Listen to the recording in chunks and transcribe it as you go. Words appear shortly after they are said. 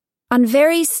On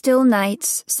very still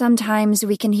nights, sometimes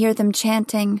we can hear them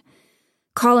chanting,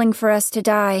 calling for us to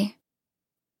die.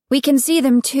 We can see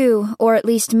them too, or at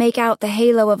least make out the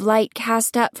halo of light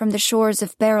cast up from the shores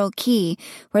of Beryl Key,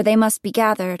 where they must be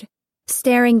gathered,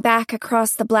 staring back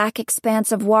across the black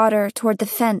expanse of water toward the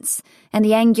fence and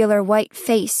the angular white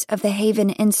face of the Haven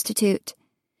Institute.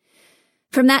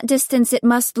 From that distance it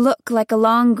must look like a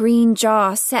long green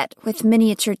jaw set with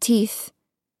miniature teeth.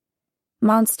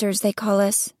 Monsters, they call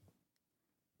us.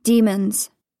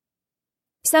 Demons.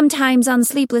 Sometimes on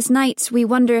sleepless nights we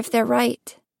wonder if they're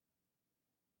right.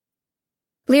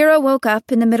 Lyra woke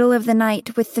up in the middle of the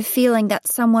night with the feeling that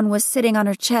someone was sitting on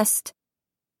her chest.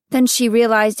 Then she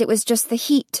realized it was just the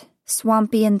heat,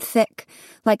 swampy and thick,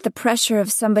 like the pressure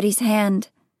of somebody's hand.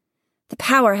 The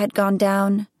power had gone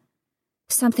down.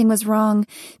 Something was wrong.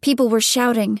 People were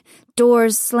shouting.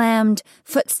 Doors slammed.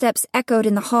 Footsteps echoed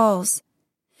in the halls.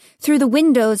 Through the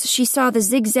windows, she saw the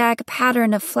zigzag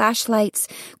pattern of flashlights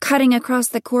cutting across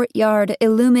the courtyard,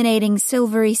 illuminating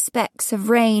silvery specks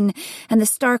of rain and the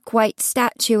stark white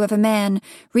statue of a man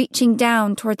reaching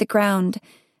down toward the ground,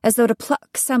 as though to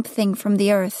pluck something from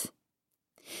the earth.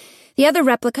 The other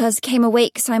replicas came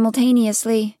awake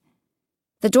simultaneously.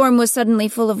 The dorm was suddenly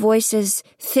full of voices,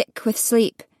 thick with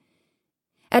sleep.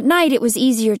 At night it was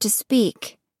easier to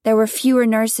speak. There were fewer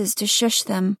nurses to shush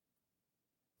them.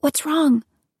 "What's wrong?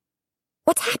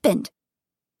 What's happened?"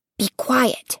 "Be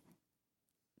quiet."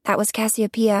 That was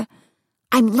Cassiopeia.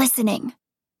 "I'm listening."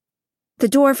 The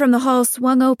door from the hall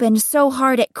swung open so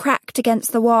hard it cracked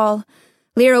against the wall.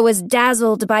 Lyra was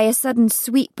dazzled by a sudden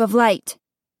sweep of light.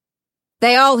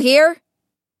 "They all here?"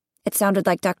 It sounded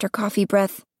like Dr. Coffee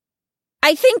Breath.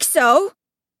 "I think so."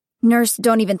 Nurse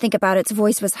Don't Even Think About It's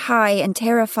voice was high and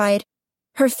terrified.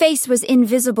 Her face was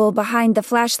invisible behind the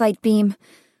flashlight beam.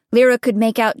 Lyra could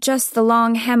make out just the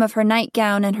long hem of her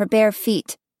nightgown and her bare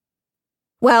feet.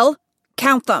 "Well,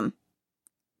 count them."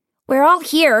 "We're all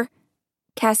here,"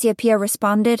 Cassiopeia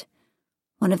responded.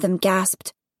 One of them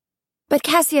gasped. But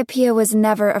Cassiopeia was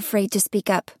never afraid to speak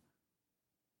up.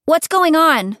 "What's going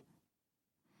on?"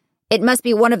 "It must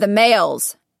be one of the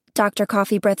males," Dr.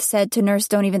 Coffee Breath said to Nurse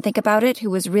Don't Even Think About It, who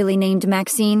was really named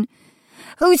Maxine.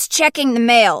 "Who's checking the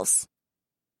males?"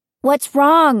 "What's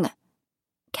wrong?"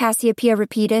 Cassiopeia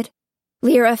repeated.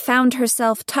 Lyra found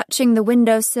herself touching the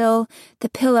windowsill, the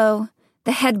pillow,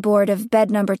 the headboard of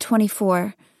bed number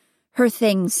 24. Her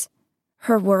things,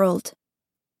 her world.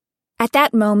 At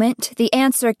that moment, the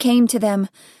answer came to them.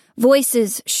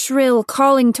 Voices shrill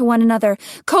calling to one another,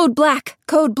 "Code Black!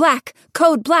 Code Black!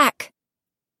 Code Black!"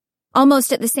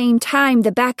 Almost at the same time,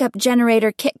 the backup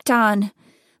generator kicked on.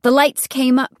 The lights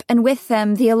came up, and with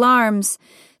them, the alarms.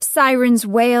 Sirens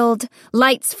wailed,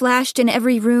 lights flashed in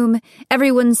every room,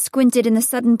 everyone squinted in the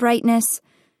sudden brightness.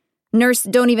 Nurse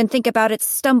Don't Even Think About It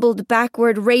stumbled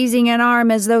backward, raising an arm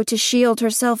as though to shield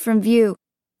herself from view.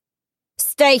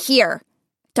 "Stay here,"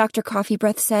 Dr. Coffee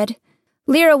Breath said.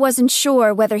 Lyra wasn't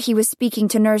sure whether he was speaking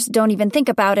to Nurse Don't Even Think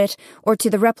About It or to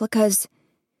the replicas.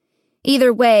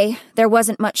 Either way, there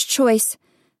wasn't much choice.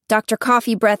 Dr.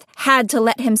 Coffee Breath had to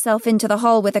let himself into the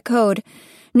hall with a code.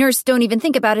 Nurse Don't Even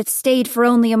Think About It stayed for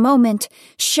only a moment,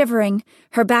 shivering,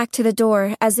 her back to the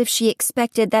door, as if she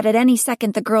expected that at any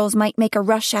second the girls might make a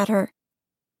rush at her.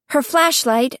 Her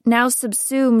flashlight, now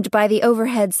subsumed by the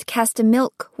overheads, cast a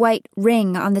milk-white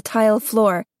ring on the tile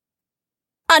floor.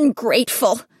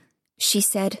 "Ungrateful," she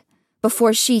said,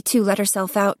 before she too let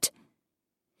herself out.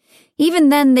 Even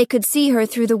then they could see her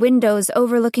through the windows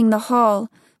overlooking the hall,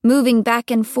 moving back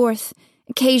and forth,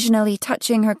 occasionally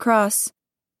touching her cross.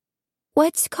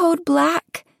 "What's Code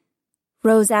Black?"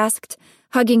 Rose asked,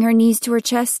 hugging her knees to her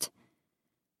chest.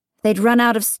 They'd run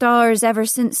out of stars ever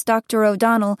since Dr.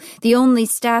 O'Donnell, the only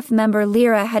staff member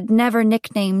Lyra had never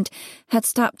nicknamed, had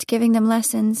stopped giving them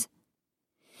lessons.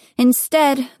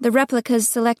 Instead, the replicas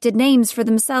selected names for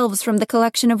themselves from the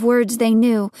collection of words they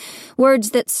knew,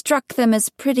 words that struck them as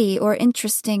pretty or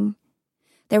interesting.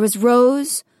 There was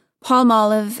Rose,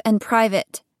 Palmolive, and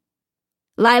Private.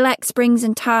 Lilac Springs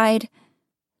and Tide.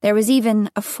 There was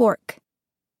even a fork.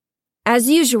 As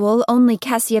usual, only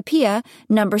Cassiopeia,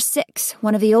 number 6,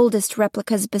 one of the oldest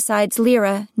replicas besides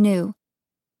Lyra, knew.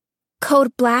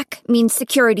 "Code Black means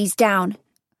security's down,"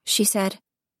 she said.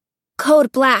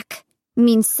 "Code Black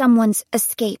means someone's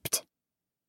escaped."